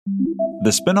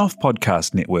The Spin-off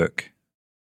Podcast Network.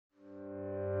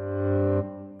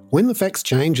 When the Facts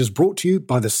Change is brought to you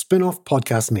by the Spin-off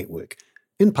Podcast Network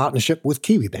in partnership with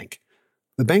Kiwibank,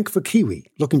 the bank for Kiwi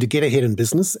looking to get ahead in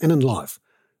business and in life.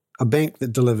 A bank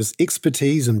that delivers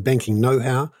expertise in banking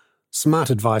know-how, smart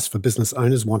advice for business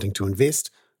owners wanting to invest,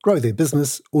 grow their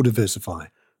business or diversify.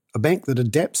 A bank that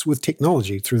adapts with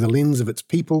technology through the lens of its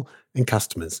people and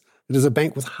customers. It is a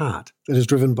bank with heart that is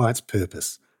driven by its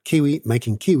purpose. Kiwi,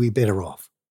 making Kiwi better off.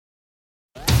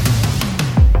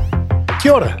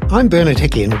 Kia ora, I'm Bernard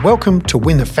Hickey and welcome to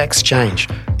When the Facts Change.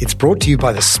 It's brought to you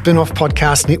by the Spin-off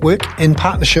Podcast Network in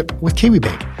partnership with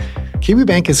Kiwibank.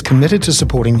 Kiwibank is committed to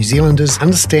supporting New Zealanders'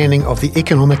 understanding of the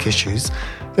economic issues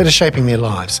that are shaping their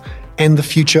lives and the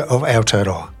future of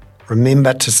Aotearoa.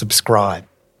 Remember to subscribe.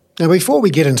 Now, before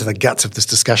we get into the guts of this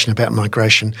discussion about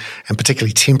migration, and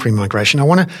particularly temporary migration, I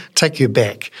want to take you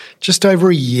back just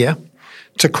over a year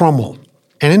to Cromwell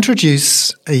and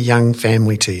introduce a young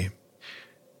family to you.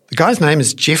 The guy's name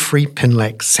is Jeffrey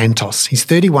Pinlack Santos. He's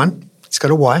 31. He's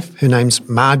got a wife. Her name's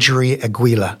Marjorie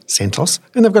Aguila Santos,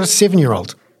 and they've got a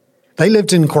 7-year-old. They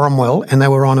lived in Cromwell and they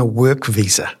were on a work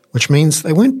visa, which means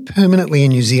they weren't permanently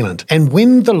in New Zealand. And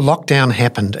when the lockdown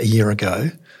happened a year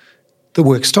ago, the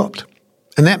work stopped.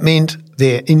 And that meant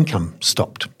their income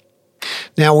stopped.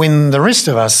 Now, when the rest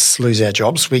of us lose our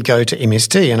jobs, we go to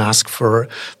MSD and ask for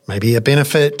maybe a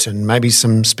benefit and maybe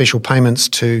some special payments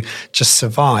to just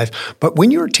survive. But when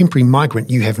you're a temporary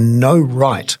migrant, you have no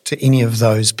right to any of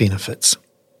those benefits.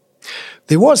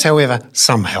 There was, however,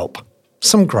 some help,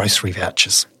 some grocery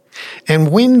vouchers.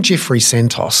 And when Jeffrey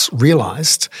Santos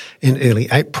realised in early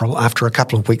April, after a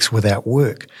couple of weeks without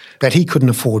work, that he couldn't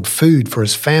afford food for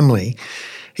his family,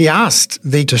 he asked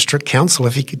the district council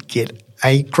if he could get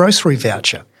a grocery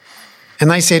voucher. And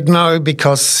they said no,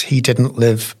 because he didn't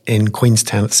live in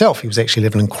Queenstown itself. He was actually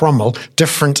living in Cromwell,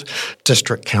 different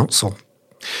district council.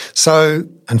 So,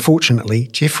 unfortunately,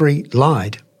 Jeffrey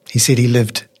lied. He said he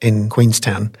lived in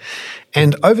Queenstown.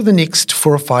 And over the next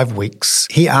 4 or 5 weeks,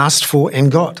 he asked for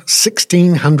and got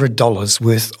 $1,600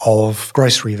 worth of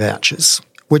grocery vouchers,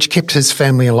 which kept his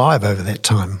family alive over that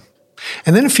time.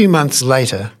 And then a few months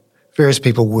later, various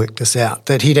people worked this out,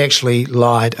 that he'd actually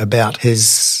lied about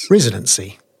his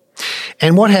residency.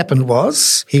 And what happened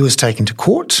was he was taken to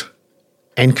court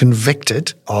and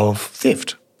convicted of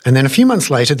theft. And then a few months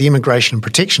later, the Immigration and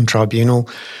Protection Tribunal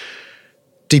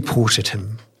deported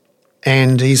him.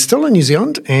 And he's still in New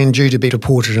Zealand and due to be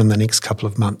deported in the next couple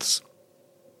of months.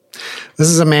 This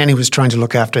is a man who was trying to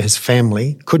look after his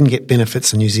family, couldn't get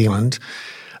benefits in New Zealand,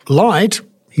 lied.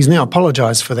 He's now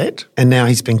apologised for that, and now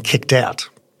he's been kicked out.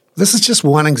 This is just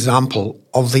one example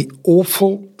of the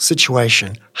awful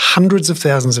situation hundreds of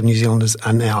thousands of New Zealanders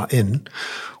are now in,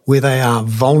 where they are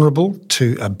vulnerable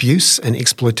to abuse and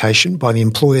exploitation by the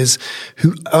employers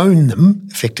who own them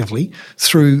effectively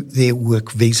through their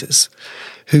work visas,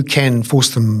 who can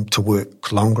force them to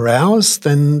work longer hours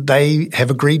than they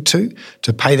have agreed to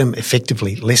pay them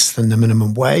effectively less than the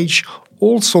minimum wage,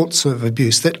 all sorts of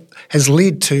abuse that has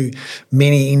led to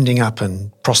many ending up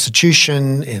in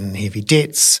prostitution, in heavy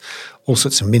debts, all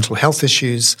sorts of mental health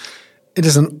issues. It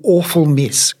is an awful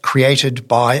mess created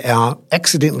by our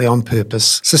accidentally on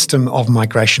purpose system of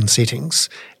migration settings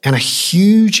and a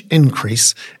huge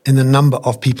increase in the number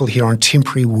of people here on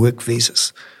temporary work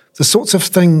visas. The sorts of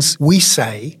things we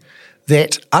say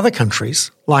that other countries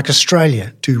like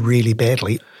Australia do really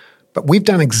badly. But we've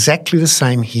done exactly the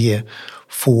same here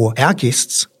for our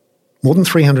guests, more than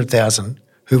 300,000,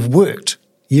 who've worked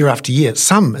year after year,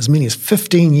 some as many as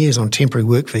 15 years on temporary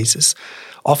work visas,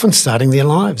 often starting their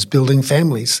lives, building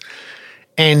families.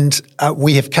 And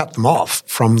we have cut them off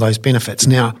from those benefits.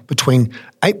 Now, between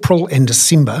April and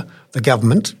December, the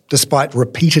government, despite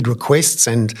repeated requests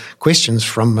and questions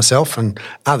from myself and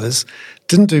others,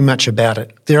 didn't do much about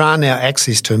it. There are now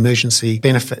access to emergency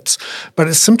benefits, but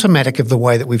it's symptomatic of the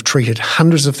way that we've treated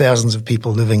hundreds of thousands of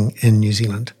people living in New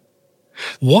Zealand.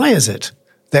 Why is it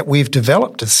that we've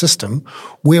developed a system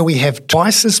where we have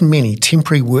twice as many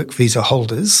temporary work visa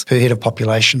holders per head of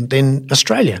population than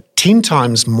Australia, 10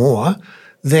 times more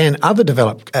than other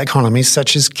developed economies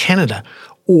such as Canada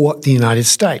or the United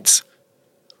States?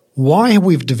 Why have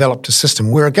we developed a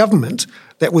system where a government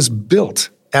that was built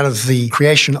out of the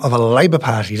creation of a Labour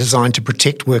Party designed to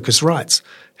protect workers' rights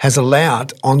has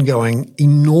allowed ongoing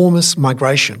enormous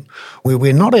migration, where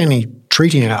we're not only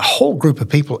treating a whole group of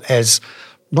people as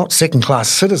not second-class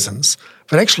citizens,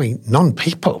 but actually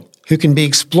non-people who can be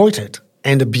exploited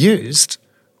and abused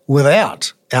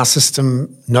without our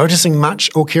system noticing much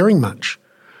or caring much,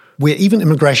 where even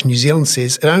Immigration New Zealand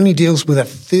says it only deals with a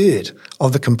third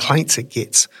of the complaints it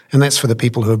gets, and that's for the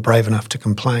people who are brave enough to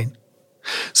complain.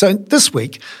 So this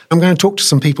week, I'm going to talk to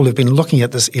some people who've been looking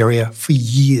at this area for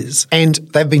years, and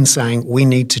they've been saying we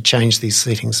need to change these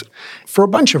settings for a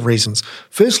bunch of reasons.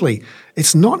 Firstly,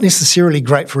 it's not necessarily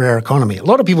great for our economy. A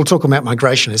lot of people talk about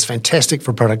migration as fantastic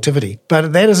for productivity,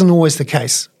 but that isn't always the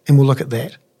case, and we'll look at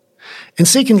that. And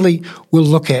secondly, we'll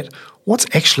look at what's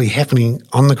actually happening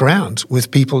on the ground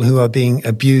with people who are being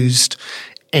abused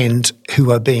and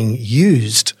who are being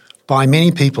used by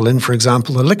many people in, for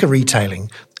example, the liquor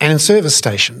retailing and in service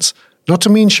stations, not to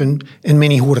mention in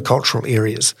many horticultural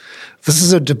areas. This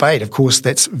is a debate, of course,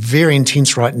 that's very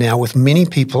intense right now with many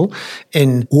people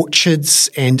in orchards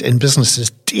and in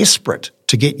businesses desperate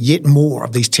to get yet more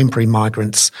of these temporary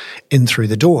migrants in through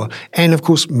the door. And, of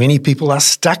course, many people are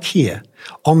stuck here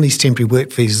on these temporary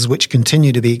work visas, which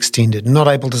continue to be extended, not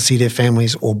able to see their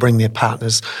families or bring their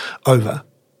partners over.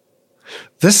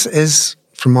 This is,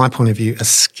 from my point of view, a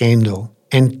scandal.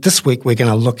 And this week we're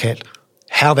going to look at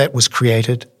how that was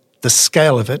created, the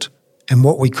scale of it, and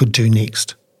what we could do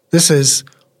next. This is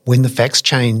When the Facts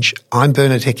Change. I'm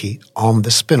Bernard Hickey on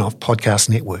the Spin-Off Podcast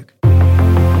Network.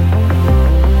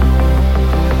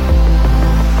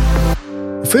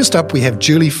 First up, we have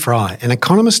Julie Fry, an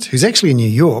economist who's actually in New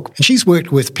York, and she's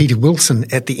worked with Peter Wilson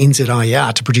at the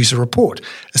NZIER to produce a report,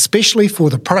 especially for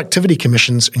the Productivity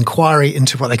Commission's inquiry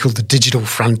into what they call the digital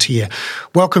frontier.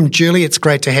 Welcome, Julie. It's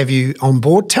great to have you on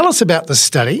board. Tell us about the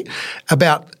study,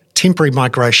 about temporary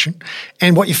migration,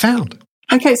 and what you found.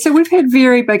 Okay, so we've had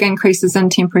very big increases in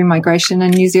temporary migration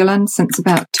in New Zealand since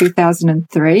about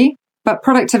 2003. But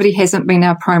productivity hasn't been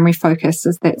our primary focus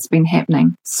as that's been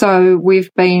happening. So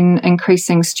we've been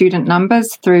increasing student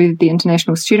numbers through the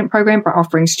International Student Program by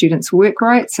offering students work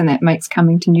rights, and that makes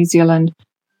coming to New Zealand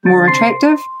more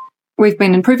attractive. We've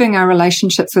been improving our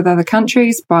relationships with other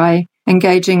countries by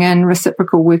engaging in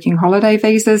reciprocal working holiday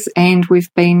visas, and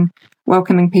we've been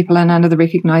welcoming people in under the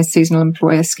Recognised Seasonal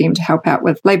Employer Scheme to help out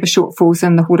with labour shortfalls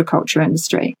in the horticulture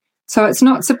industry. So it's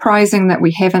not surprising that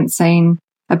we haven't seen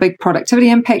a big productivity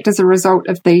impact as a result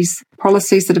of these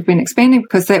policies that have been expanding,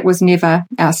 because that was never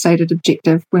our stated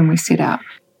objective when we set out.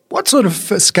 What sort of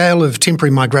scale of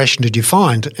temporary migration did you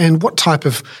find, and what type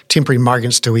of temporary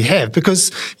migrants do we have?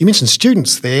 Because you mentioned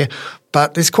students there,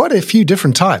 but there's quite a few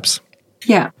different types.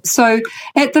 Yeah. So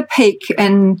at the peak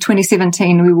in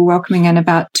 2017, we were welcoming in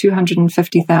about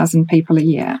 250,000 people a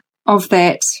year. Of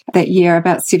that year,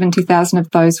 about 70,000 of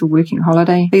those were working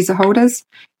holiday visa holders.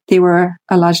 There were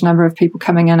a large number of people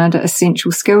coming in under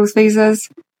essential skills visas,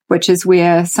 which is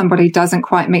where somebody doesn't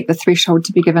quite meet the threshold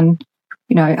to be given,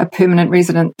 a permanent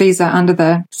resident visa under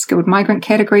the skilled migrant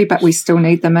category, but we still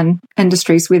need them in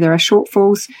industries where there are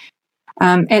shortfalls.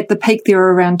 At the peak, there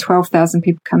were around 12,000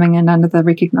 people coming in under the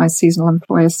Recognised Seasonal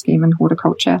Employer Scheme in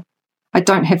horticulture. I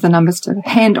don't have the numbers to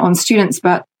hand on students,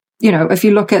 but if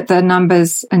you look at the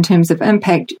numbers in terms of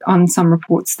impact on some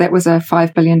reports, that was a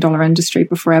 $5 billion industry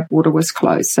before our border was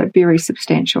closed. So very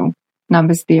substantial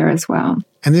numbers there as well.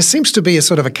 And there seems to be a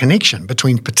sort of a connection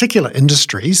between particular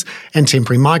industries and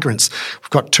temporary migrants. We've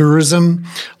got tourism,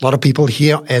 a lot of people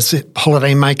here as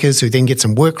holiday makers who then get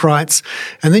some work rights.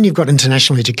 And then you've got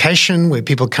international education, where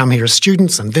people come here as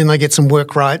students and then they get some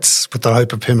work rights with the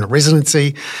hope of permanent residency.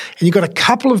 And you've got a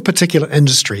couple of particular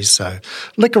industries, so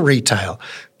liquor retail,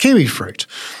 kiwi fruit,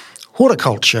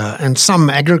 horticulture, and some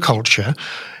agriculture,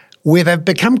 where they've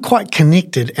become quite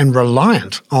connected and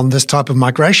reliant on this type of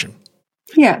migration.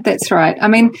 Yeah, that's right. I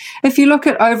mean, if you look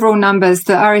at overall numbers,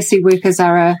 the RSE workers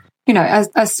are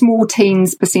a small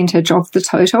teens percentage of the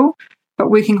total,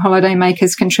 but working holiday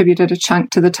makers contributed a chunk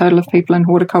to the total of people in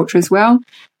horticulture as well.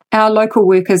 Our local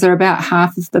workers are about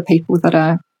half of the people that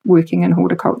are working in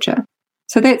horticulture.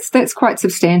 So that's quite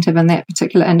substantive in that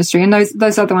particular industry. And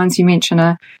those other ones you mentioned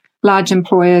are large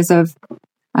employers of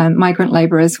migrant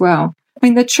labour as well. I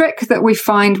mean, the trick that we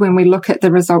find when we look at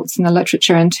the results in the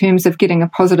literature in terms of getting a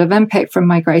positive impact from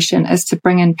migration is to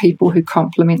bring in people who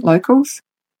complement locals.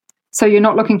 So you're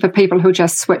not looking for people who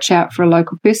just switch out for a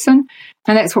local person.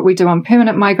 And that's what we do on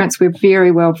permanent migrants. We're very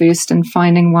well versed in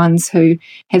finding ones who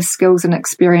have skills and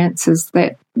experiences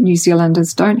that New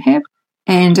Zealanders don't have.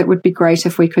 And it would be great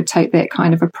if we could take that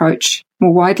kind of approach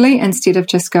more widely instead of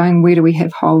just going, where do we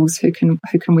have holes? Who can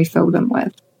we fill them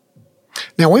with?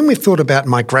 Now, when we've thought about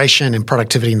migration and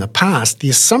productivity in the past, the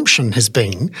assumption has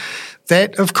been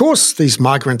that, of course, these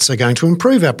migrants are going to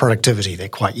improve our productivity. They're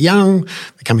quite young,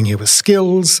 they're coming here with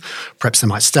skills, perhaps they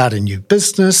might start a new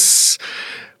business.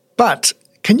 But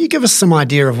can you give us some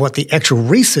idea of what the actual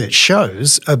research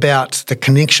shows about the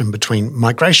connection between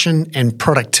migration and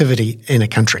productivity in a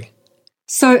country?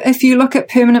 So if you look at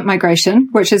permanent migration,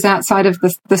 which is outside of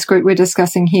this group we're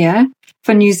discussing here,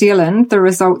 For New Zealand, the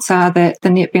results are that the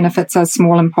net benefits are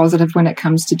small and positive when it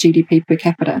comes to GDP per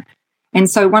capita. And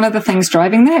so one of the things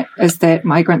driving that is that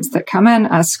migrants that come in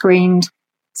are screened,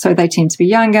 so they tend to be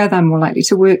younger, they're more likely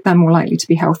to work, they're more likely to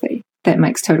be healthy. That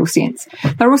makes total sense.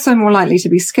 They're also more likely to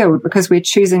be skilled because we're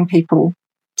choosing people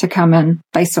to come in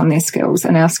based on their skills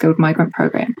in our skilled migrant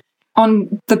program.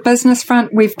 On the business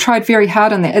front, we've tried very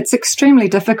hard on that. It's extremely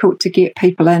difficult to get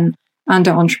people in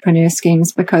under entrepreneur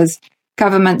schemes because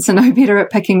governments are no better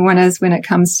at picking winners when it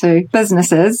comes to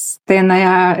businesses than they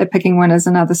are at picking winners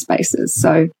in other spaces.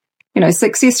 So,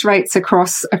 success rates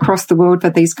across the world for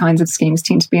these kinds of schemes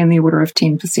tend to be in the order of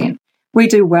 10%. We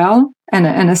do well in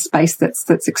a space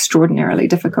that's extraordinarily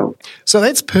difficult. So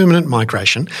that's permanent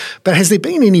migration. But has there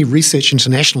been any research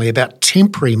internationally about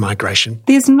temporary migration?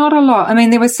 There's not a lot. I mean,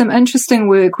 there was some interesting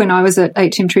work when I was at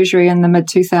HM Treasury in the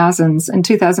mid-2000s. In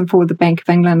 2004, the Bank of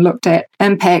England looked at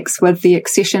impacts with the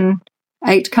accession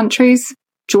 8 countries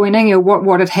joining, or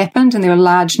what had happened, and there were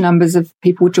large numbers of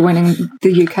people joining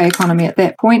the UK economy at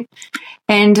that point.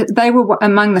 And they were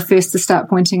among the first to start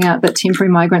pointing out that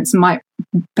temporary migrants might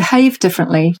behave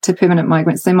differently to permanent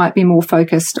migrants. They might be more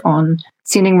focused on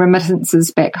sending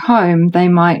remittances back home. They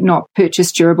might not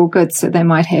purchase durable goods, so they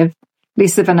might have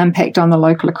less of an impact on the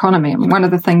local economy. And one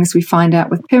of the things we find out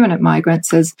with permanent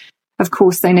migrants is, of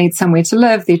course, they need somewhere to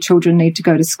live. Their children need to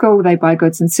go to school. They buy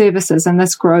goods and services, and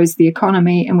this grows the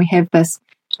economy. And we have this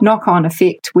knock-on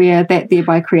effect where that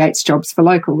thereby creates jobs for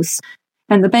locals.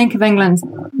 And the Bank of England's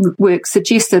work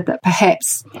suggested that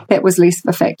perhaps that was less of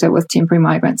a factor with temporary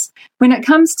migrants. When it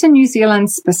comes to New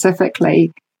Zealand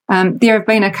specifically, there have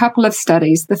been a couple of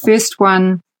studies. The first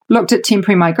one looked at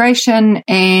temporary migration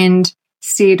and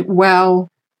said, well,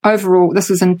 overall, this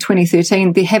was in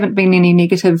 2013, there haven't been any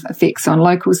negative effects on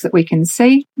locals that we can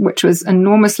see, which was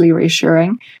enormously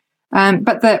reassuring.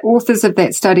 But the authors of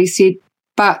that study said,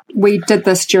 but we did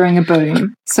this during a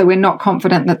boom, so we're not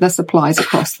confident that this applies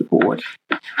across the board.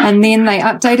 And then they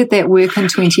updated that work in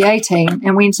 2018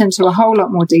 and went into a whole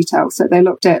lot more detail. So they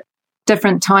looked at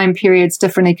different time periods,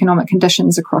 different economic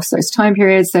conditions across those time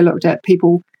periods. They looked at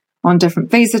people on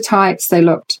different visa types. They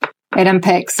looked at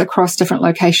impacts across different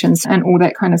locations and all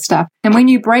that kind of stuff. And when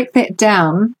you break that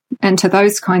down into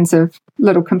those kinds of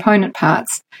little component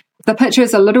parts, the picture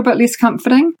is a little bit less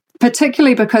comforting,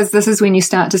 particularly because this is when you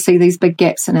start to see these big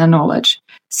gaps in our knowledge.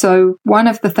 So one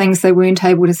of the things they weren't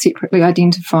able to separately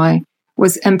identify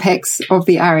was impacts of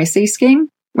the RSE scheme,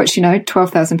 which,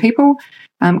 12,000 people,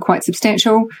 quite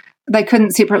substantial. They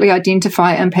couldn't separately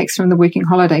identify impacts from the working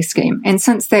holiday scheme. And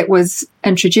since that was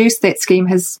introduced, that scheme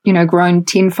has, grown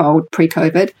tenfold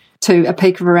pre-COVID to a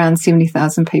peak of around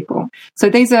 70,000 people. So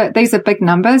these are big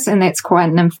numbers, and that's quite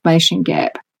an information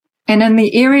gap. And in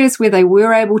the areas where they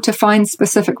were able to find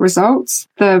specific results,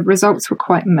 the results were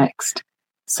quite mixed.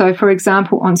 So, for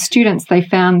example, on students, they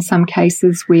found some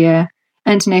cases where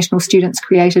international students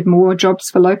created more jobs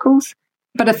for locals.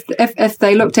 But if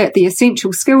they looked at the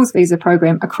essential skills visa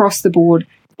program across the board,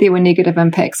 there were negative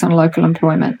impacts on local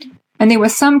employment. And there were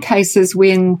some cases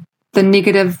when the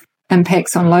negative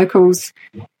impacts on locals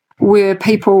were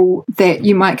people that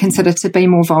you might consider to be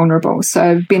more vulnerable,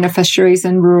 so beneficiaries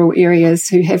in rural areas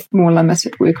who have more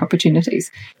limited work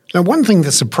opportunities. Now, one thing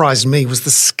that surprised me was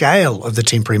the scale of the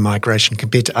temporary migration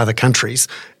compared to other countries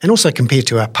and also compared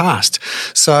to our past.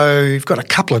 So you've got a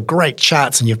couple of great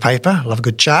charts in your paper. I love a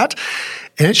good chart.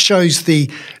 And it shows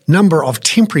the number of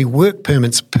temporary work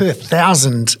permits per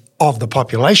 1,000 of the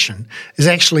population is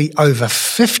actually over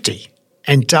 50.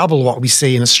 And double what we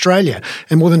see in Australia,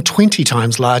 and more than 20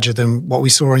 times larger than what we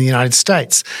saw in the United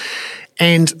States.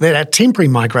 And that our temporary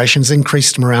migrations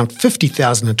increased from around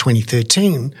 50,000 in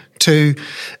 2013 to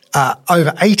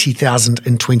over 80,000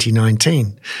 in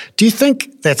 2019. Do you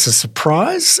think that's a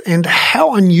surprise? And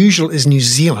how unusual is New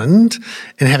Zealand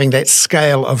in having that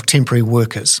scale of temporary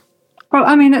workers? Well,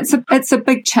 I mean, it's a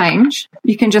big change.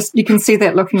 You can see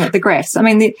that looking at the graphs. I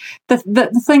mean,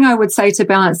 the thing I would say to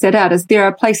balance that out is there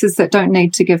are places that don't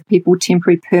need to give people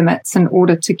temporary permits in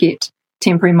order to get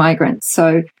temporary migrants.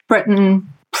 So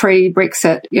Britain,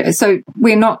 pre-Brexit, so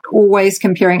we're not always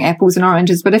comparing apples and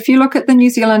oranges. But if you look at the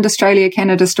New Zealand, Australia,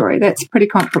 Canada story, that's pretty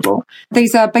comparable.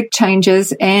 These are big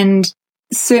changes, and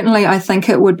certainly I think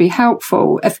it would be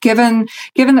helpful if given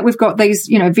that we've got these,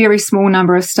 very small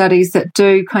number of studies that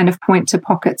do kind of point to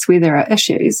pockets where there are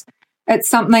issues. It's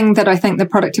something that I think the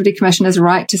Productivity Commission is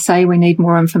right to say we need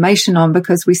more information on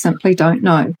because we simply don't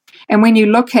know. And when you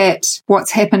look at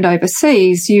what's happened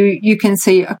overseas, you can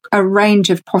see a range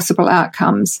of possible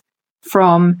outcomes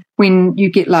from when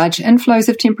you get large inflows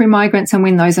of temporary migrants and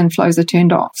when those inflows are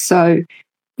turned off. So,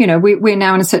 we're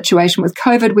now in a situation with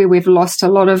COVID where we've lost a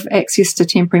lot of access to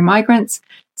temporary migrants.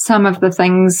 Some of the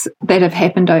things that have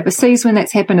happened overseas when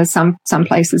that's happened is some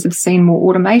places have seen more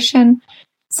automation.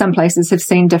 Some places have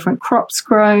seen different crops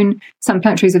grown. Some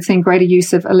countries have seen greater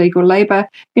use of illegal labour.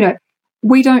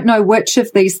 We don't know which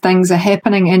of these things are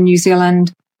happening in New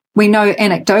Zealand. We know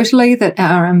anecdotally that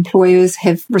our employers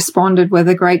have responded with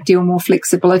a great deal more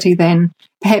flexibility than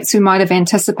perhaps we might have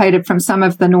anticipated from some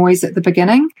of the noise at the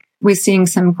beginning. We're seeing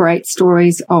some great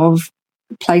stories of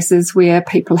places where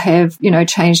people have,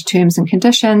 changed terms and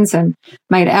conditions and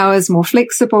made hours more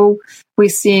flexible. We're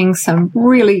seeing some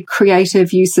really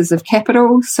creative uses of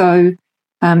capital. So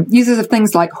uses of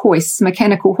things like hoists,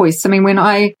 mechanical hoists. I mean, when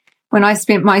I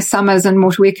spent my summers in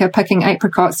Motueka picking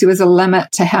apricots, there was a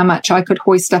limit to how much I could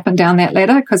hoist up and down that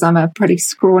ladder because I'm a pretty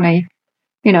scrawny,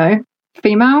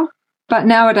 female. But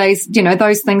nowadays,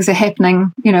 those things are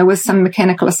happening, with some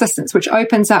mechanical assistance, which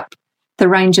opens up the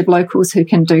range of locals who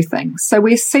can do things. So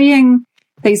we're seeing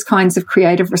these kinds of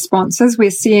creative responses.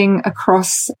 We're seeing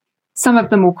across some of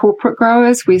the more corporate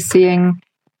growers, we're seeing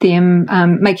them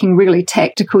making really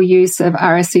tactical use of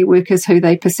RSE workers who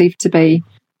they perceive to be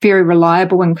very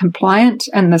reliable and compliant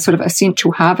in the sort of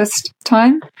essential harvest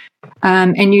time,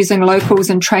 and using locals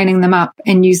and training them up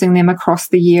and using them across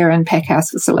the year in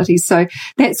packhouse facilities. So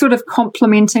that sort of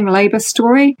complementing labour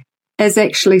story is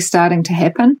actually starting to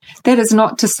happen. That is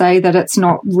not to say that it's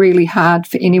not really hard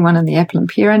for anyone in the apple and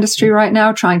pear industry right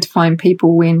now trying to find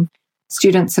people when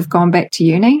students have gone back to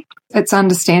uni. It's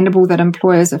understandable that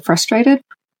employers are frustrated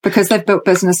because they've built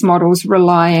business models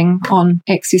relying on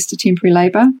access to temporary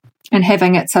labour, and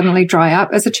having it suddenly dry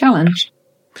up is a challenge.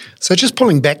 So just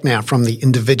pulling back now from the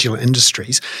individual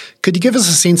industries, could you give us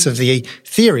a sense of the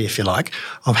theory, if you like,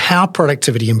 of how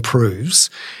productivity improves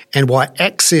and why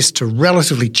access to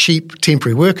relatively cheap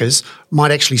temporary workers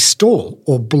might actually stall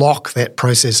or block that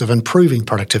process of improving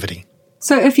productivity?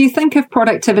 So if you think of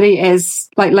productivity as,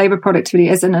 like labour productivity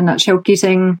as in a nutshell,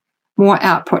 getting more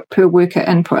output per worker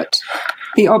input,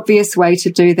 the obvious way to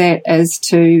do that is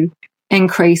to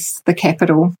increase the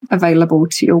capital available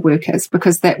to your workers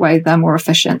because that way they're more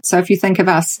efficient. So if you think of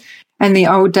us in the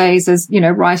old days as,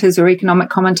 writers or economic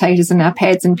commentators and our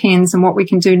pads and pens and what we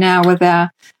can do now with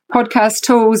our podcast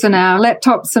tools and our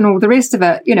laptops and all the rest of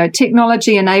it,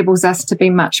 technology enables us to be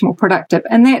much more productive.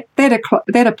 And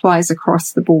that applies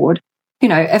across the board.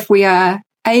 If we are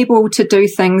able to do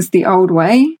things the old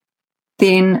way,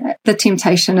 then the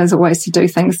temptation is always to do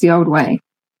things the old way.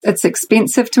 It's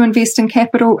expensive to invest in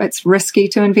capital. It's risky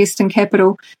to invest in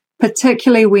capital,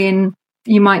 particularly when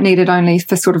you might need it only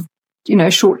for sort of,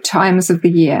 short times of the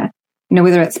year,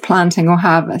 whether it's planting or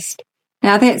harvest.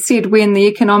 Now, that said, when the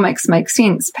economics make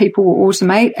sense, people will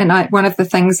automate. And one of the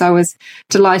things I was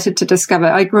delighted to discover,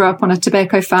 I grew up on a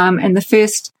tobacco farm and the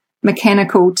first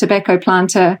mechanical tobacco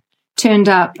planter turned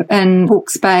up in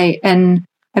Hawke's Bay in,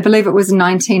 I believe it was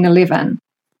 1911.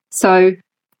 So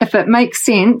if it makes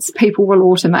sense, people will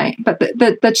automate. But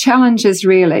the challenge is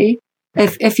really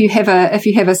if you have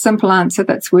a simple answer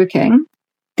that's working,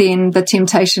 then the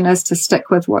temptation is to stick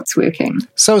with what's working.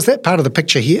 So is that part of the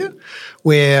picture here,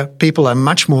 where people are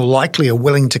much more likely or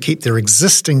willing to keep their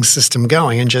existing system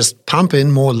going and just pump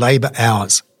in more labour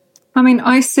hours? I mean,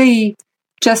 I see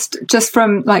just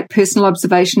from like personal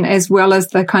observation as well as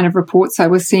the kind of reports I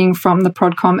was seeing from the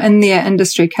Prodcom in their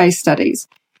industry case studies,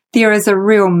 there is a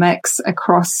real mix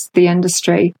across the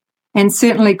industry. And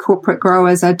certainly corporate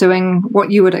growers are doing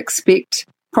what you would expect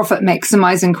profit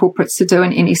maximizing corporates to do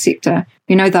in any sector.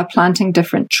 They're planting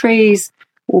different trees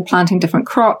or planting different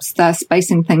crops. They're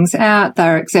spacing things out.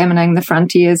 They're examining the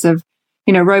frontiers of,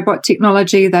 robot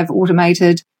technology. They've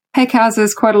automated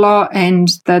packhouses quite a lot, and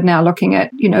they're now looking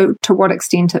at, to what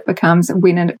extent it becomes and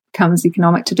when it becomes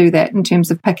economic to do that in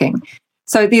terms of picking.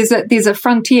 So there's a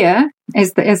frontier,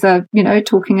 as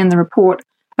talking in the report,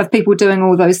 of people doing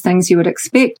all those things you would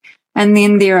expect, and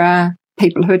then there are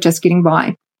people who are just getting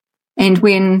by. And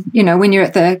when you're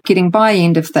at the getting by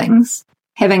end of things,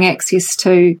 having access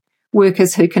to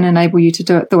workers who can enable you to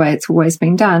do it the way it's always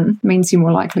been done means you're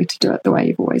more likely to do it the way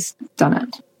you've always done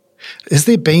it. Has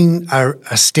there been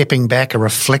a stepping back, a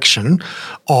reflection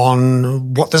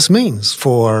on what this means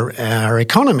for our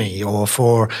economy or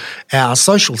for our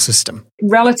social system?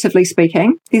 Relatively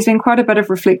speaking, there's been quite a bit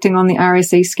of reflecting on the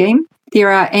RSE scheme.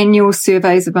 There are annual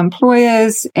surveys of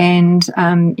employers, and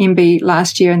MB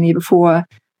last year and the year before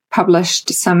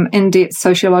published some in-depth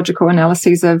sociological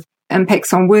analyses of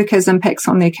impacts on workers, impacts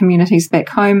on their communities back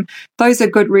home. Those are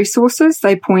good resources.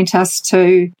 They point us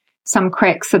to some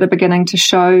cracks that are beginning to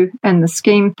show in the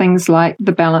scheme, things like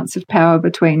the balance of power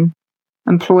between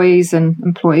employees and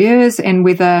employers, and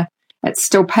whether It's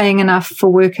still paying enough for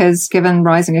workers given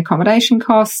rising accommodation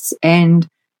costs and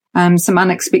some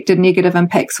unexpected negative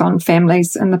impacts on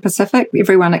families in the Pacific.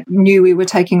 Everyone knew we were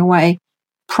taking away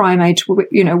prime age,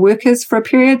 workers for a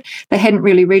period. They hadn't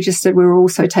really registered we were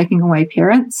also taking away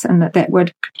parents, and that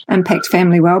would impact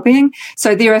family wellbeing.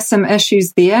 So there are some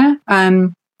issues there.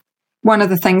 One of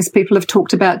the things people have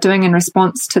talked about doing in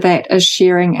response to that is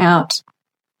sharing out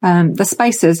the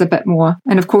spaces a bit more.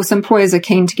 And of course, employers are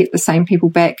keen to get the same people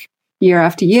back year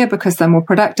after year because they're more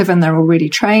productive and they're already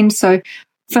trained. So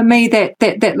for me,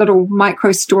 that little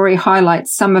micro story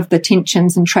highlights some of the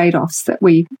tensions and trade-offs that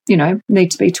we,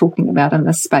 need to be talking about in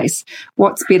this space.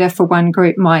 What's better for one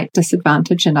group might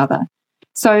disadvantage another.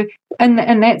 So in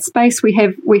that space, we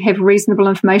have reasonable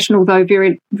information, although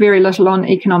very, very little on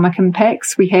economic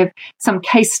impacts. We have some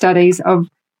case studies of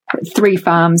 3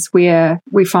 farms where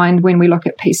we find when we look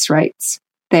at piece rates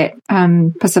that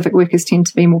Pacific workers tend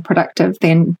to be more productive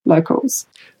than locals.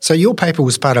 So your paper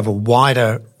was part of a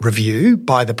wider review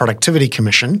by the Productivity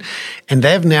Commission, and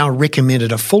they've now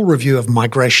recommended a full review of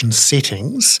migration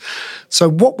settings. So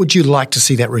what would you like to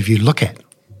see that review look at?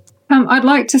 I'd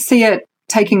like to see it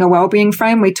taking a wellbeing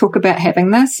frame. We talk about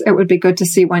having this. It would be good to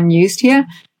see one used here.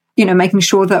 Making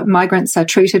sure that migrants are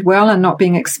treated well and not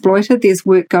being exploited. There's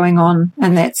work going on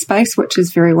in that space, which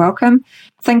is very welcome.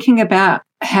 Thinking about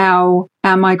how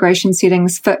our migration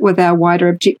settings fit with our wider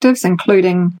objectives,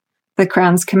 including the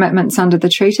Crown's commitments under the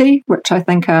treaty, which I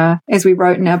think are, as we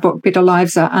wrote in our book, Better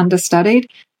Lives, are understudied,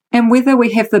 and whether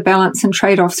we have the balance and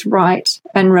trade-offs right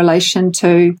in relation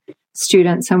to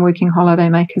students and working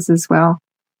holidaymakers as well.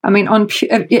 I mean,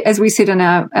 as we said in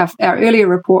our earlier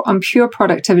report, on pure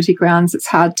productivity grounds, it's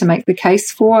hard to make the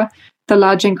case for the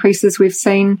large increases we've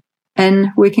seen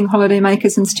in working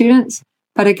holidaymakers and students.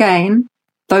 But again,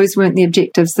 those weren't the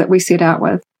objectives that we set out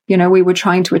with. We were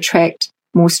trying to attract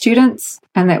more students,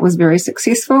 and that was very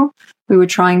successful. We were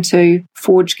trying to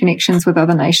forge connections with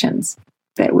other nations.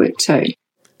 That worked too.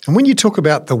 And when you talk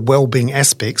about the wellbeing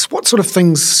aspects, what sort of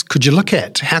things could you look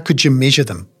at? How could you measure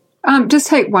them? Just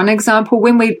take one example.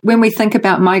 When we think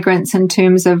about migrants in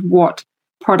terms of what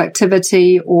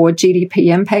productivity or GDP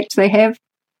impact they have,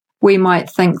 we might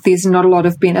think there's not a lot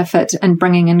of benefit in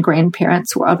bringing in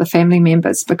grandparents or other family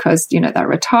members because, they're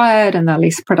retired and they're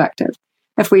less productive.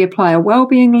 If we apply a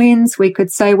wellbeing lens, we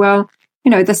could say, well,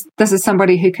 this is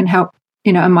somebody who can help,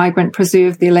 a migrant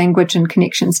preserve their language and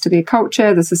connections to their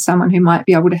culture. This is someone who might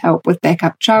be able to help with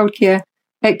backup childcare.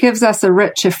 It gives us a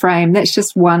richer frame. That's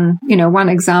just one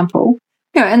example.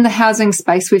 In the housing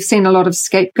space, we've seen a lot of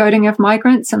scapegoating of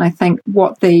migrants. And I think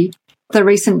what the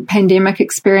recent pandemic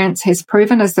experience has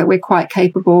proven is that we're quite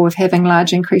capable of having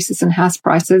large increases in house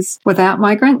prices without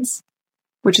migrants,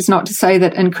 which is not to say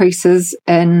that increases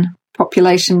in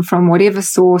population from whatever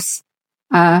source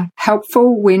are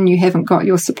helpful when you haven't got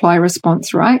your supply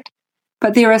response right.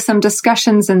 But there are some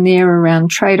discussions in there around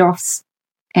trade-offs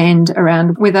and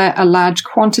around whether a large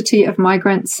quantity of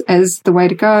migrants is the way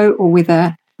to go or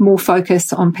whether more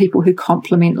focus on people who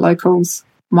complement locals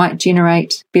might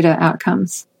generate better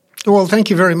outcomes. Well, thank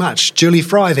you very much. Julie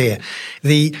Fry there,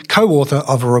 the co-author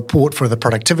of a report for the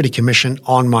Productivity Commission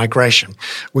on migration,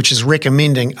 which is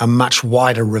recommending a much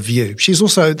wider review. She's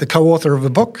also the co-author of a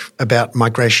book about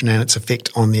migration and its effect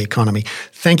on the economy.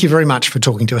 Thank you very much for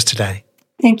talking to us today.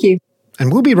 Thank you.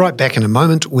 And we'll be right back in a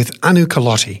moment with Anu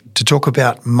Kalotti to talk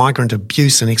about migrant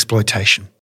abuse and exploitation.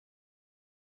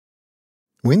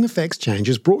 When the Facts Change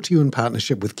is brought to you in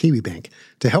partnership with Kiwibank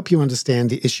to help you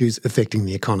understand the issues affecting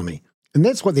the economy. And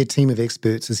that's what their team of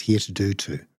experts is here to do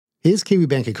too. Here's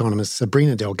Kiwibank economist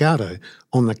Sabrina Delgado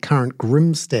on the current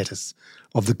grim status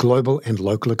of the global and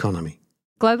local economy.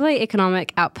 Globally,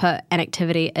 economic output and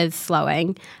activity is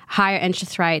slowing. Higher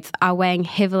interest rates are weighing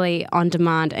heavily on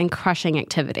demand and crushing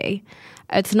activity.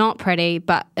 It's not pretty,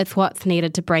 but it's what's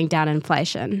needed to bring down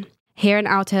inflation. Here in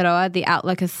Aotearoa, the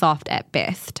outlook is soft at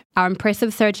best. Our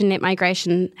impressive surge in net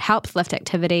migration helps lift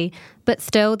activity, but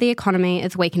still the economy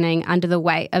is weakening under the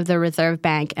weight of the Reserve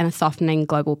Bank and a softening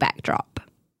global backdrop.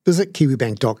 Visit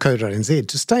kiwibank.co.nz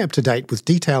to stay up to date with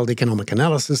detailed economic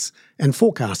analysis and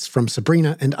forecasts from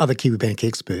Sabrina and other Kiwibank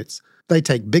experts. They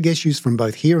take big issues from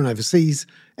both here and overseas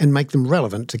and make them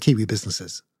relevant to Kiwi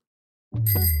businesses.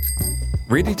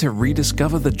 Ready to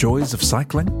rediscover the joys of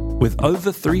cycling? With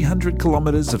over 300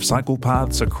 kilometres of cycle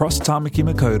paths across Tāmaki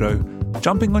Makaurau,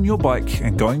 jumping on your bike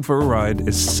and going for a ride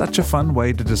is such a fun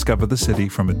way to discover the city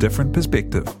from a different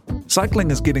perspective. Cycling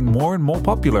is getting more and more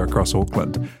popular across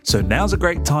Auckland, so now's a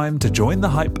great time to join the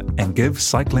hype and give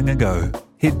cycling a go.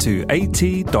 Head to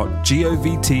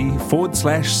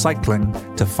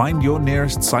at.govt/cycling to find your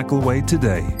nearest cycleway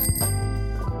today.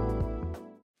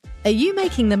 Are you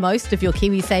making the most of your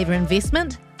KiwiSaver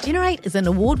investment? Generate is an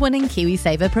award-winning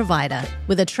KiwiSaver provider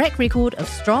with a track record of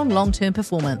strong long-term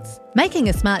performance. Making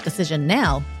a smart decision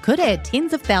now could add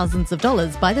tens of thousands of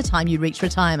dollars by the time you reach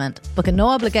retirement. Book a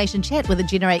no-obligation chat with a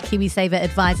Generate KiwiSaver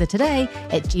advisor today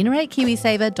at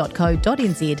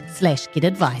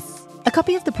generatekiwisaver.co.nz/getadvice. A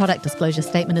copy of the product disclosure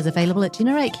statement is available at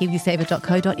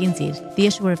generatekiwisaver.co.nz. The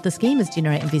issuer of the scheme is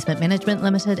Generate Investment Management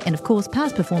Limited, and of course,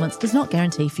 past performance does not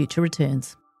guarantee future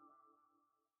returns.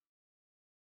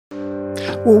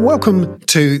 Well, welcome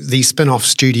to the spin-off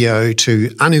studio to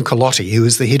Anu Kolotti, who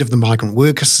is the head of the Migrant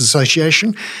Workers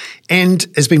Association and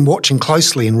has been watching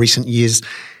closely in recent years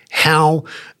how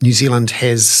New Zealand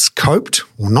has coped,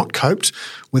 or not coped,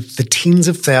 with the tens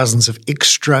of thousands of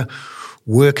extra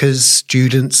workers,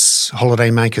 students,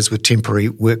 holiday makers with temporary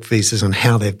work visas and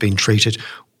how they've been treated.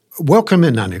 Welcome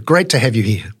in, Anu. Great to have you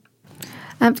here.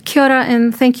 Kia ora,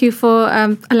 and thank you for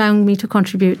allowing me to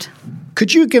contribute.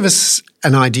 Could you give us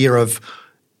an idea of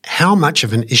how much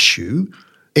of an issue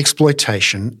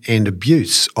exploitation and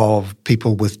abuse of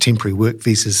people with temporary work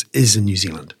visas is in New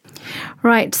Zealand?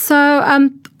 Right. So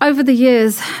over the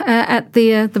years at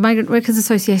the Migrant Workers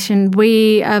Association,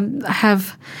 we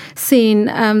have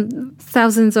seen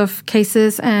thousands of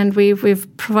cases, and we've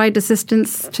provided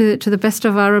assistance to the best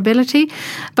of our ability.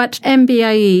 But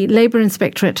MBIE, Labour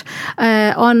Inspectorate,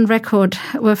 on record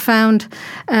were found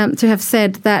to have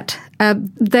said that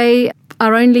they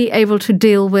are only able to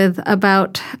deal with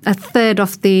about a third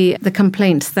of the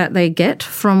complaints that they get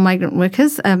from migrant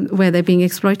workers where they're being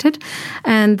exploited.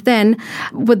 And then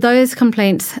with those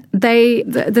complaints,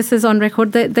 this is on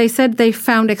record, they said they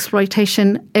found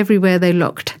exploitation everywhere they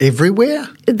looked. Everywhere?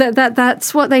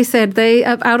 That's what they said. They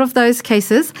out of those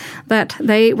cases that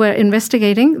they were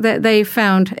investigating, that they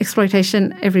found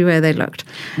exploitation everywhere they looked.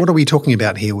 What are we talking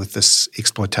about here with this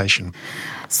exploitation?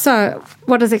 So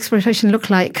what does exploitation look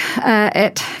like?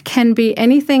 It can be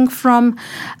anything from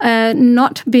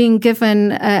not being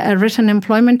given a written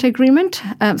employment agreement.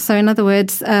 So in other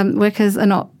words, workers are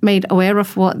not made aware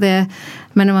of what their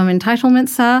minimum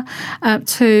entitlements are,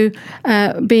 to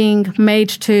being made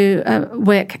to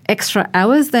work extra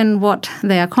hours than what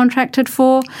they are contracted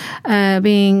for,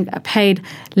 being paid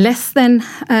less than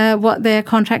what their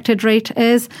contracted rate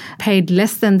is, paid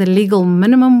less than the legal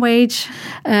minimum wage,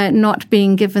 not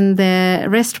being given their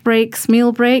rest breaks,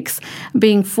 meal breaks,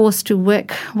 being forced to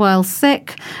work while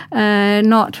sick,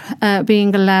 not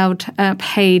being allowed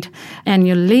paid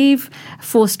annual leave,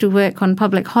 forced to work on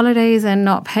public holidays and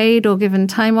not paid or given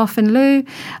time off in lieu,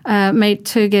 made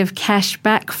to give cash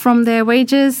back from their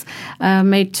wages,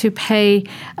 made to pay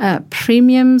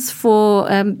premiums for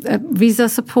visa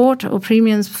support or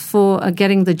premiums for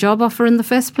getting the job offer in the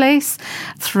first place,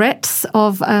 threats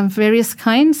of various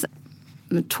kinds,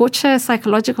 torture,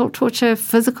 psychological torture,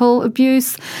 physical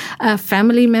abuse,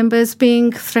 family members being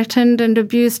threatened and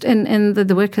abused in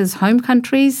the workers' home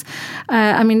countries.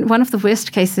 I mean, one of the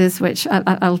worst cases, which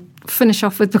I'll finish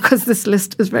off with because this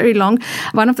list is very long.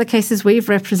 One of the cases we've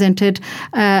represented,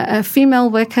 a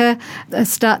female worker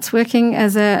starts working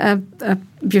as a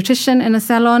beautician in a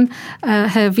salon.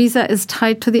 Her visa is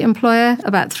tied to the employer.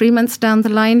 About 3 months down the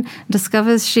line,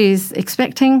 discovers she's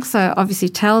expecting, so obviously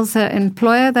tells her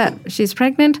employer that she's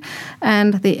pregnant,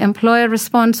 and the employer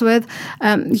responds with,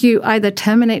 you either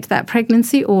terminate that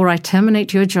pregnancy or I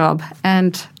terminate your job.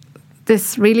 And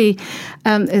this really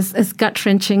is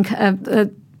gut-wrenching.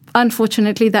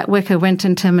 Unfortunately, that worker went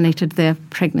and terminated their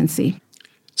pregnancy.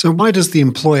 So why does the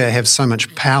employer have so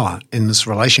much power in this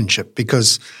relationship?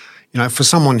 Because, for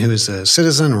someone who is a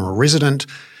citizen or a resident,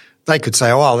 they could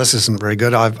say, oh, this isn't very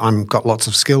good. I've got lots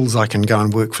of skills. I can go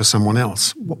and work for someone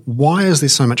else. Why is there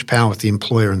so much power with the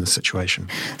employer in this situation?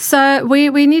 So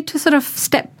we need to sort of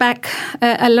step back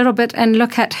a little bit and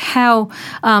look at how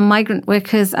migrant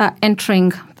workers are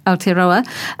entering Aotearoa.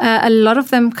 A lot of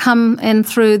them come in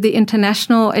through the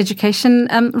international education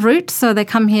route, so they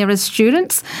come here as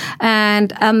students,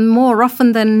 and more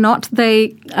often than not,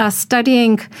 they are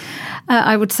studying,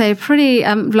 I would say, pretty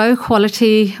low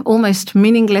quality, almost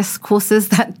meaningless courses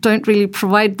that don't really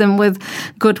provide them with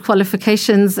good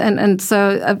qualifications, and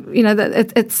so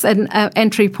it's an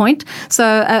entry point. So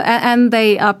and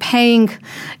they are paying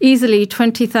easily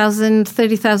 $20,000,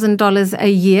 $30,000 a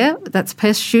year. That's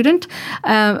per student.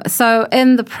 So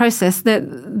in the process, that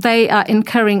they are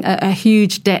incurring a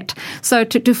huge debt. So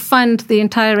to fund the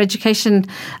entire education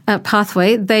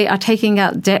pathway, they are taking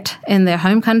out debt in their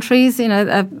home countries,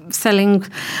 selling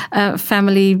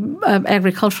family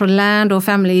agricultural land or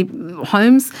family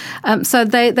homes. So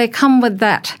they come with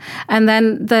that. And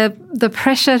then the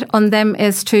pressure on them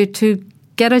is to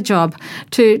get a job,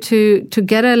 to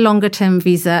get a longer term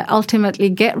visa, ultimately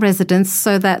get residence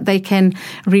so that they can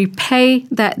repay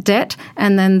that debt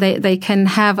and then they can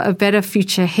have a better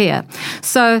future here.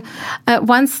 So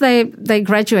once they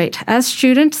graduate as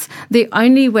students, the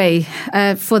only way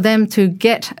for them to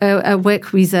get a work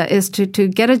visa is to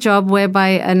get a job whereby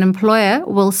an employer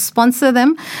will sponsor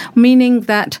them, meaning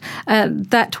that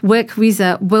that work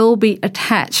visa will be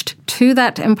attached to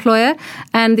that employer,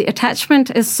 and the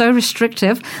attachment is so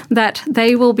restrictive that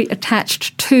they will be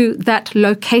attached to that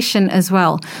location as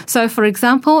well. So, for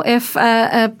example, if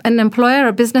an employer,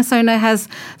 a business owner, has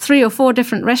 3 or 4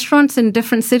 different restaurants in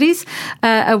different cities,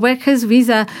 a worker's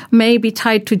visa may be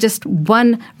tied to just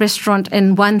one restaurant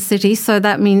in one city. So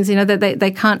that means, that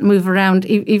they can't move around,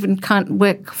 even can't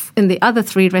work in the other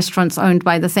 3 restaurants owned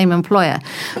by the same employer.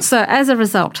 So as a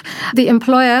result, the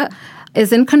employer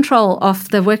is in control of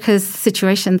the worker's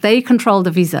situation. They control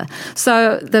the visa.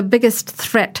 So the biggest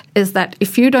threat is that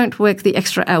if you don't work the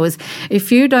extra hours, if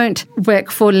you don't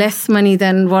work for less money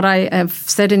than what I have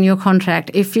said in your contract,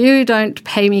 if you don't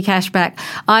pay me cash back,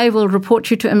 I will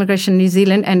report you to Immigration New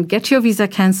Zealand and get your visa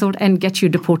cancelled and get you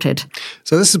deported.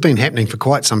 So this has been happening for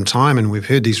quite some time, and we've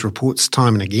heard these reports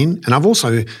time and again. And I've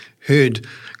also heard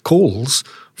calls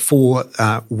for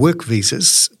work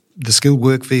visas, the skilled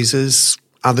work visas,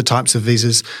 other types of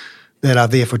visas that are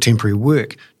there for temporary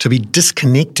work, to be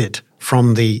disconnected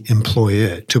from the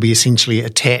employer, to be essentially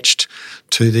attached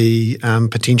to the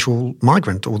potential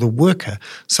migrant or the worker,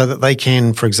 so that they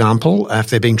can, for example, if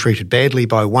they're being treated badly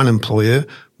by one employer,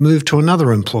 move to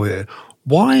another employer.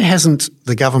 Why hasn't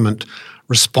the government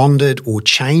responded or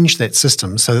changed that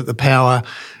system so that the power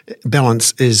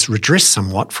balance is redressed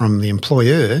somewhat from the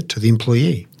employer to the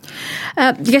employee?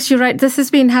 Yes, you're right. This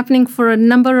has been happening for a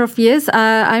number of years.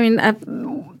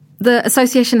 The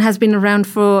association has been around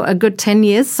for a good 10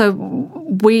 years, so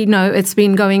we know it's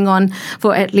been going on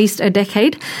for at least a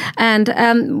decade.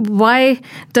 And why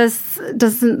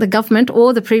doesn't the government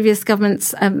or the previous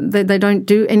governments, they don't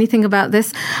do anything about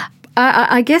this?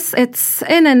 I guess it's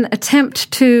in an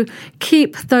attempt to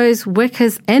keep those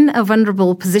workers in a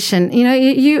vulnerable position.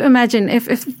 You imagine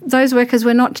if those workers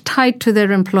were not tied to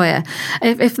their employer,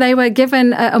 if they were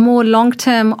given a more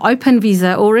long-term open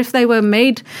visa, or if they were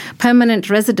made permanent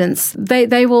residents,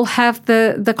 they will have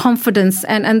the confidence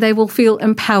and they will feel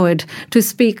empowered to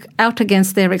speak out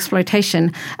against their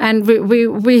exploitation. And we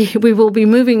will be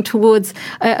moving towards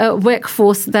a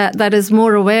workforce that is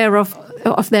more aware of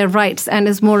their rights and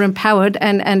is more empowered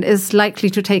and is likely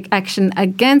to take action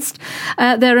against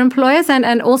their employers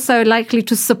and also likely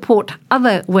to support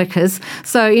other workers.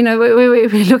 So,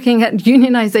 we're looking at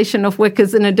unionization of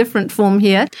workers in a different form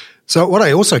here. So what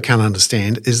I also can't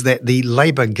understand is that the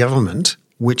Labour government,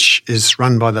 which is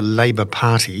run by the Labour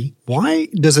Party, why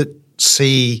does it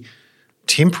see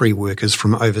temporary workers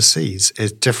from overseas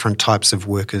as different types of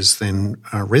workers than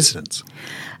residents?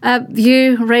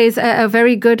 You raise a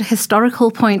very good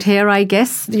historical point here, I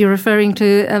guess. You're referring to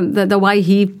the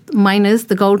Waihi miners,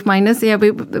 the gold miners. Yeah,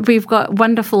 we've got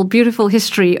wonderful, beautiful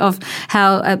history of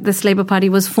how this Labour Party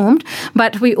was formed.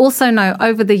 But we also know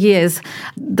over the years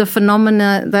the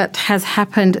phenomena that has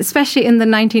happened, especially in the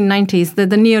 1990s, the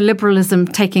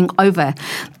neoliberalism taking over.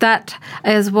 That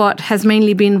is what has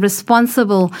mainly been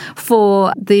responsible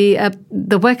for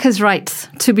the workers' rights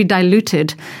to be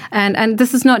diluted. And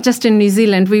this is not just in New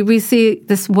Zealand. We see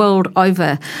this world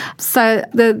over. So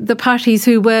the parties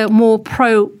who were more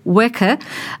pro-worker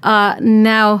are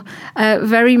now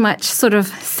very much sort of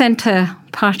centre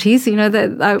parties,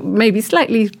 that are maybe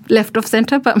slightly left of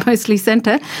centre, but mostly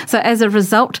centre. So as a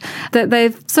result, that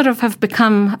they sort of have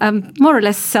become more or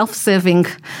less self-serving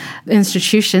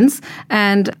institutions.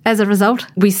 And as a result,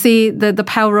 we see the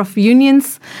power of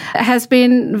unions has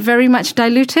been very much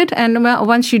diluted. And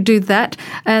once you do that,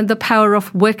 the power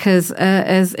of workers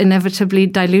is inevitably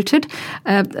diluted.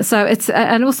 So it's,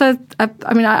 and also,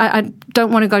 I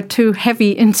don't want to go too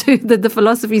heavy into the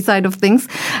philosophy side of things.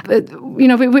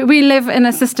 We live in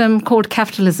a system called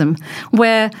capitalism,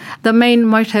 where the main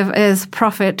motive is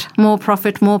profit, more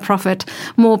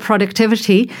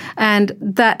productivity, and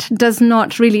that does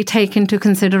not really take into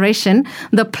consideration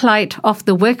the plight of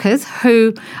the workers,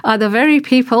 who are the very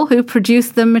people who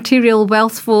produce the material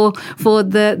wealth for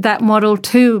that model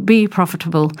to be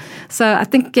profitable. So I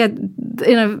think, in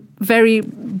a very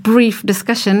brief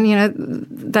discussion,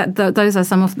 that those are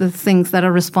some of the things that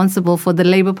are responsible for the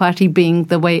Labour Party being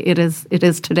the way it is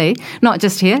today, not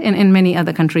just here, in many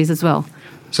other countries as well.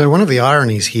 So one of the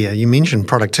ironies here, you mentioned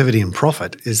productivity and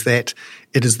profit, is that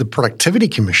it is the Productivity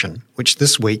Commission which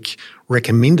this week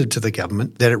recommended to the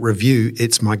government that it review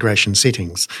its migration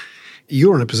settings.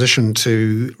 you're in a position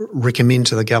to recommend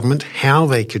to the government how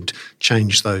they could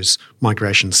change those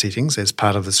migration settings as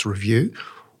part of this review.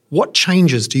 What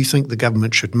changes do you think the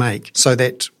government should make so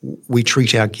that we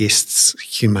treat our guests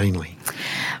humanely?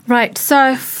 Right.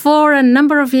 So for a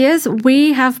number of years,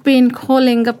 we have been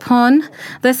calling upon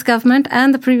this government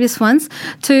and the previous ones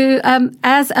to,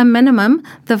 as a minimum,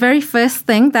 the very first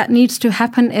thing that needs to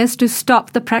happen is to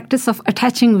stop the practice of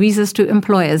attaching visas to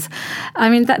employers. I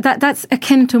mean, that's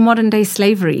akin to modern day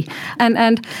slavery.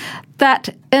 And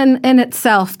that in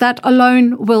itself, that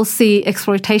alone will see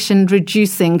exploitation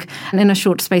reducing in a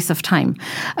short space of time.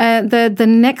 The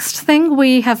next thing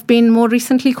we have been more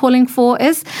recently calling for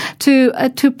is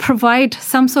to provide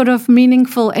some sort of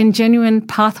meaningful and genuine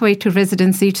pathway to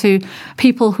residency to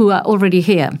people who are already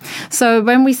here. So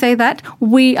when we say that,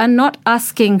 we are not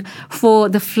asking for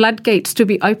the floodgates to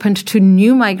be opened to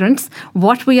new migrants.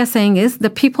 What we are saying is the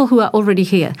people who are already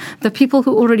here, the people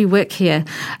who already work here,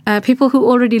 people who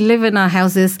already live in our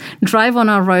houses, drive on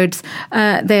our roads,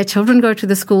 their children go to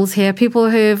the schools here, people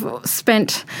who've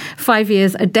spent 5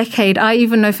 years, a decade. I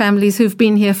even know families who've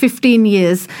been here 15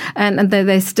 years and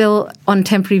they're still on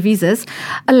temporary visas.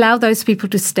 Allow those people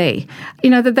to stay. You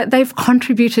know, that they've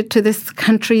contributed to this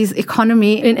country's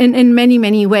economy in many,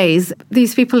 many ways.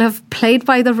 These people have played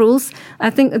by the rules. I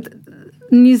think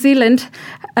New Zealand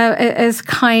is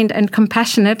kind and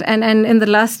compassionate, and in the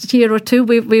last year or two,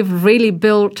 we've really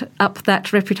built up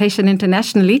that reputation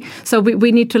internationally. So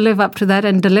we need to live up to that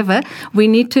and deliver. We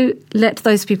need to let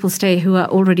those people stay who are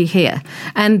already here,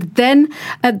 and then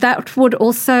that would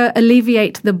also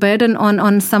alleviate the burden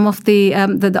on some of the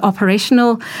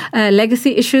operational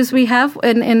legacy issues we have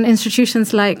in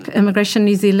institutions like Immigration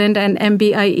New Zealand and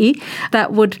MBIE.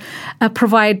 That would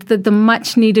provide the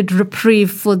much needed reprieve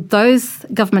for those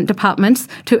government departments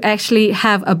to actually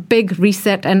have a big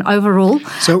reset and overhaul.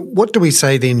 So what do we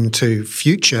say then to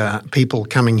future people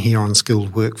coming here on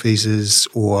skilled work visas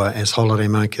or as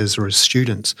holidaymakers or as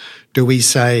students? Do we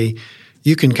say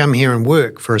you can come here and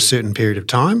work for a certain period of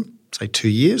time, say 2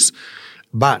 years,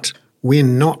 but we're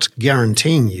not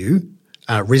guaranteeing you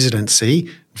residency.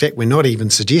 In fact, we're not even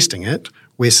suggesting it.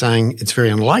 We're saying it's very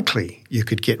unlikely you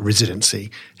could get residency.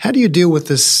 How do you deal with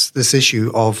this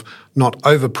issue of not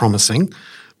over-promising,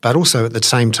 but also at the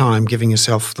same time giving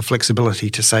yourself the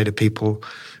flexibility to say to people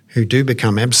who do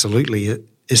become absolutely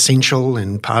essential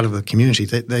and part of the community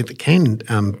that they can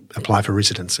apply for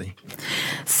residency?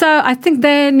 So I think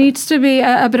there needs to be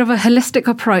a bit of a holistic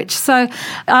approach. So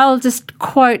I'll just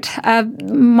quote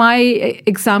my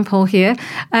example here.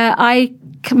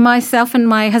 Myself and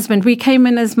my husband, we came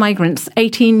in as migrants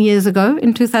 18 years ago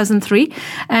in 2003,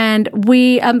 and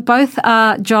we both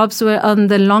our jobs were on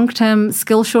the long-term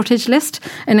skill shortage list,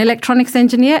 an electronics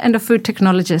engineer and a food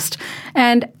technologist.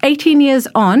 And 18 years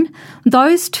on,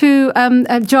 those two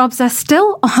jobs are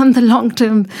still on the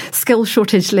long-term skill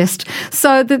shortage list.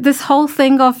 So this whole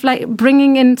thing of like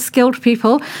bringing in skilled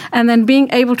people and then being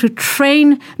able to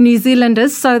train New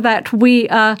Zealanders so that we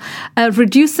are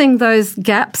reducing those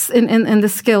gaps in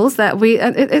the skills that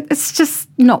it's just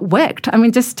not worked. I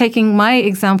mean, just taking my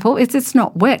example, it's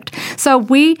not worked. So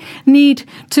we need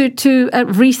to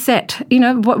reset. You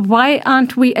know, why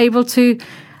aren't we able to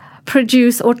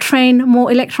produce or train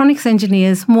more electronics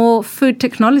engineers, more food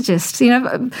technologists? You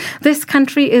know, this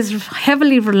country is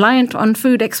heavily reliant on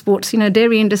food exports, you know,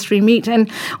 dairy industry, meat, and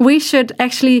we should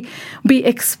actually be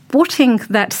exporting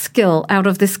that skill out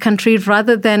of this country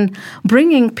rather than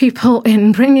bringing people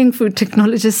in, bringing food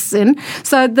technologists in.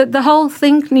 So the whole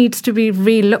thing needs to be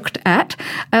re-looked at.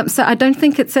 So I don't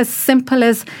think it's as simple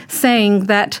as saying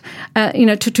that, you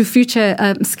know, to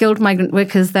future skilled migrant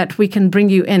workers that we can bring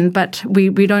you in, but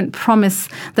we don't promise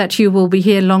that you will be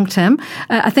here long term.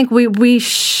 I think we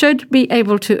should be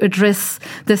able to address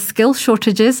the skill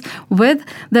shortages with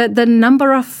the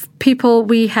number of people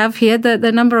we have here,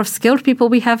 the number of skilled people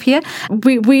we have here.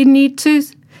 We need to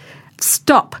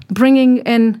stop bringing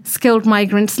in skilled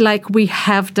migrants like we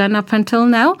have done up until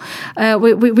now.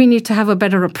 We need to have a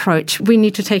better approach. We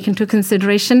need to take into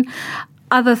consideration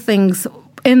other things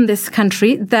in this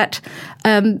country that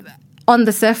on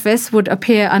the surface would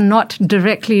appear are not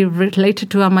directly related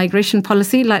to our migration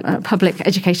policy, like public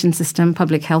education system,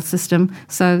 public health system.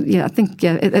 So, yeah, I think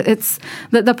it's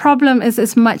the problem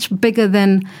is much bigger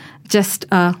than just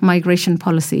a migration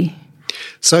policy.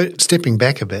 So, stepping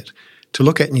back a bit, to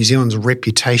look at New Zealand's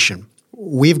reputation,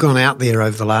 we've gone out there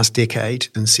over the last decade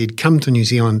and said, come to New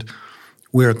Zealand,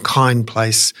 we're a kind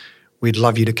place, we'd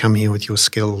love you to come here with your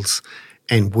skills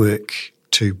and work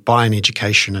to buy an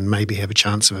education and maybe have a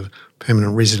chance of a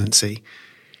permanent residency.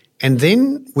 And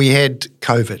then we had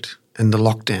COVID and the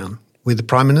lockdown, where the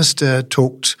Prime Minister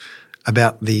talked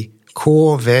about the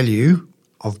core value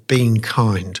of being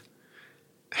kind.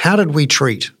 How did we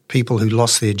treat people who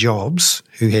lost their jobs,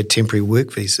 who had temporary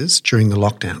work visas during the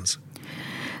lockdowns?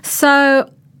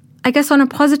 So I guess on a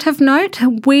positive note,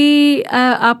 we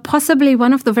are possibly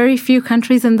one of the very few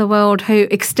countries in the world who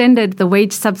extended the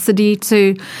wage subsidy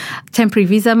to temporary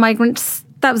visa migrants.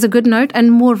 That was a good note.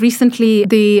 And more recently,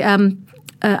 the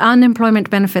unemployment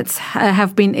benefits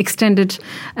have been extended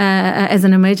as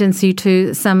an emergency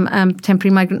to some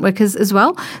temporary migrant workers as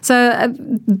well. So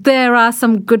there are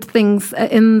some good things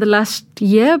in the last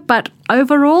year, but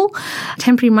overall,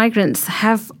 temporary migrants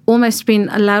have almost been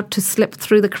allowed to slip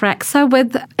through the cracks. So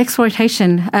with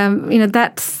exploitation,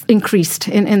 that's increased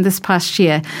in this past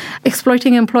year.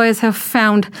 Exploiting employers have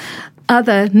found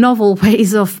other novel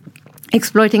ways of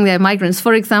exploiting their migrants.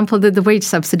 For example, the wage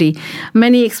subsidy.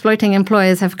 Many exploiting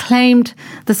employers have claimed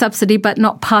the subsidy but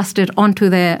not passed it on to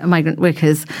their migrant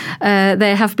workers.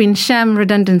 There have been sham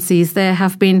redundancies. There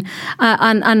have been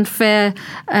unfair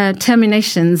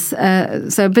terminations.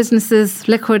 So businesses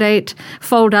liquidate,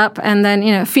 fold up, and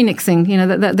then, phoenixing,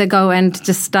 they go and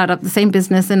just start up the same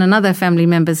business in another family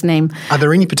member's name. Are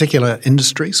there any particular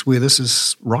industries where this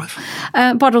is rife?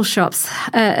 Bottle shops,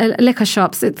 liquor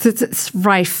shops, it's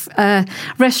rife.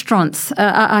 Restaurants,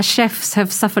 our chefs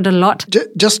have suffered a lot.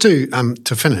 Just to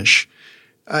finish,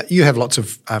 you have lots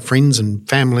of friends and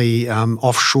family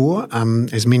offshore,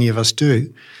 as many of us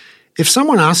do. If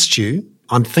someone asked you,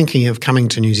 I'm thinking of coming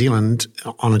to New Zealand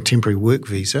on a temporary work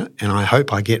visa and I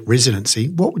hope I get residency,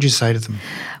 what would you say to them?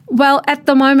 Well, at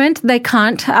the moment, they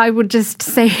can't. I would just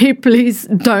say, please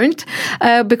don't,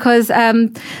 because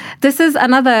this is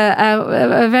another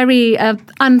a very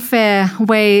unfair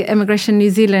way Immigration New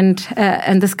Zealand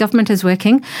and this government is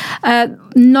working.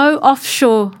 No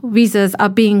offshore visas are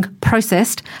being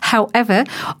processed. However,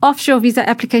 offshore visa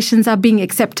applications are being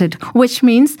accepted, which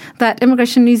means that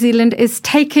Immigration New Zealand is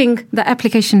taking the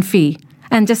application fee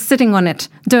and just sitting on it,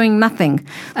 doing nothing.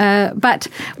 But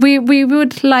we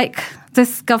would like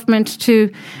this government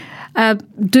to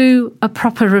do a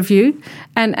proper review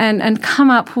and come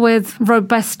up with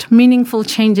robust, meaningful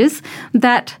changes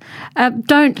that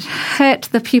don't hurt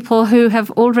the people who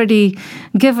have already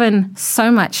given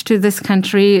so much to this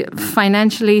country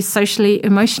financially, socially,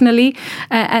 emotionally,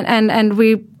 and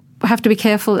we have to be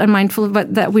careful and mindful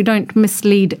but that we don't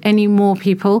mislead any more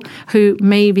people who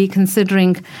may be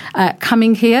considering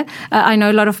coming here. I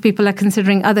know a lot of people are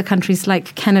considering other countries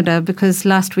like Canada, because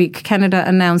last week Canada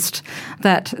announced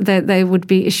that they would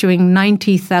be issuing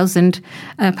 90,000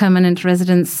 permanent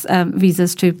residence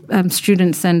visas to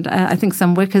students and I think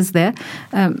some workers there.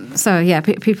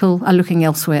 People are looking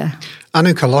elsewhere.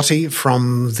 Anu Kalotti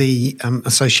from the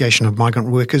Association of Migrant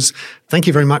Workers, thank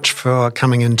you very much for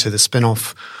coming into the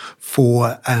spin-off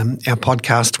for our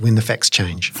podcast, When the Facts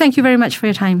Change. Thank you very much for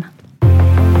your time.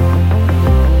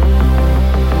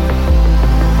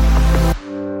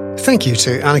 Thank you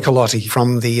to Anu Kalotti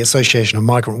from the Association of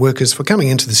Migrant Workers for coming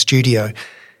into the studio.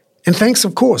 And thanks,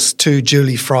 of course, to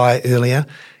Julie Fry earlier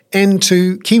and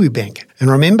to KiwiBank.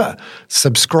 And remember,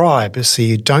 subscribe so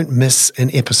you don't miss an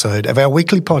episode of our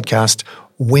weekly podcast,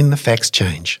 When the Facts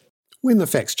Change. When the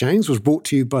Facts Change was brought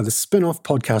to you by the Spin-Off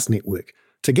Podcast Network,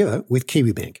 together with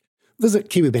KiwiBank. Visit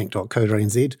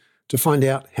kiwibank.co.nz to find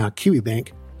out how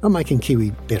KiwiBank are making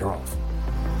Kiwi better off.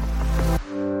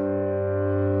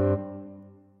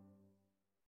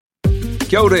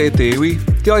 Kia ora e te iwi,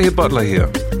 Te Aihe Butler here,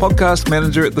 podcast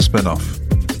manager at The Spin-Off.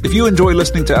 If you enjoy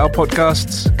listening to our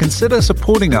podcasts, consider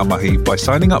supporting our mahi by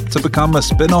signing up to become a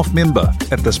Spin-Off member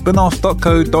at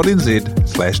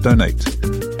thespinoff.co.nz/donate.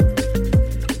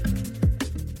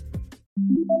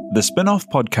 The Spin-Off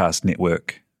Podcast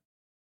Network.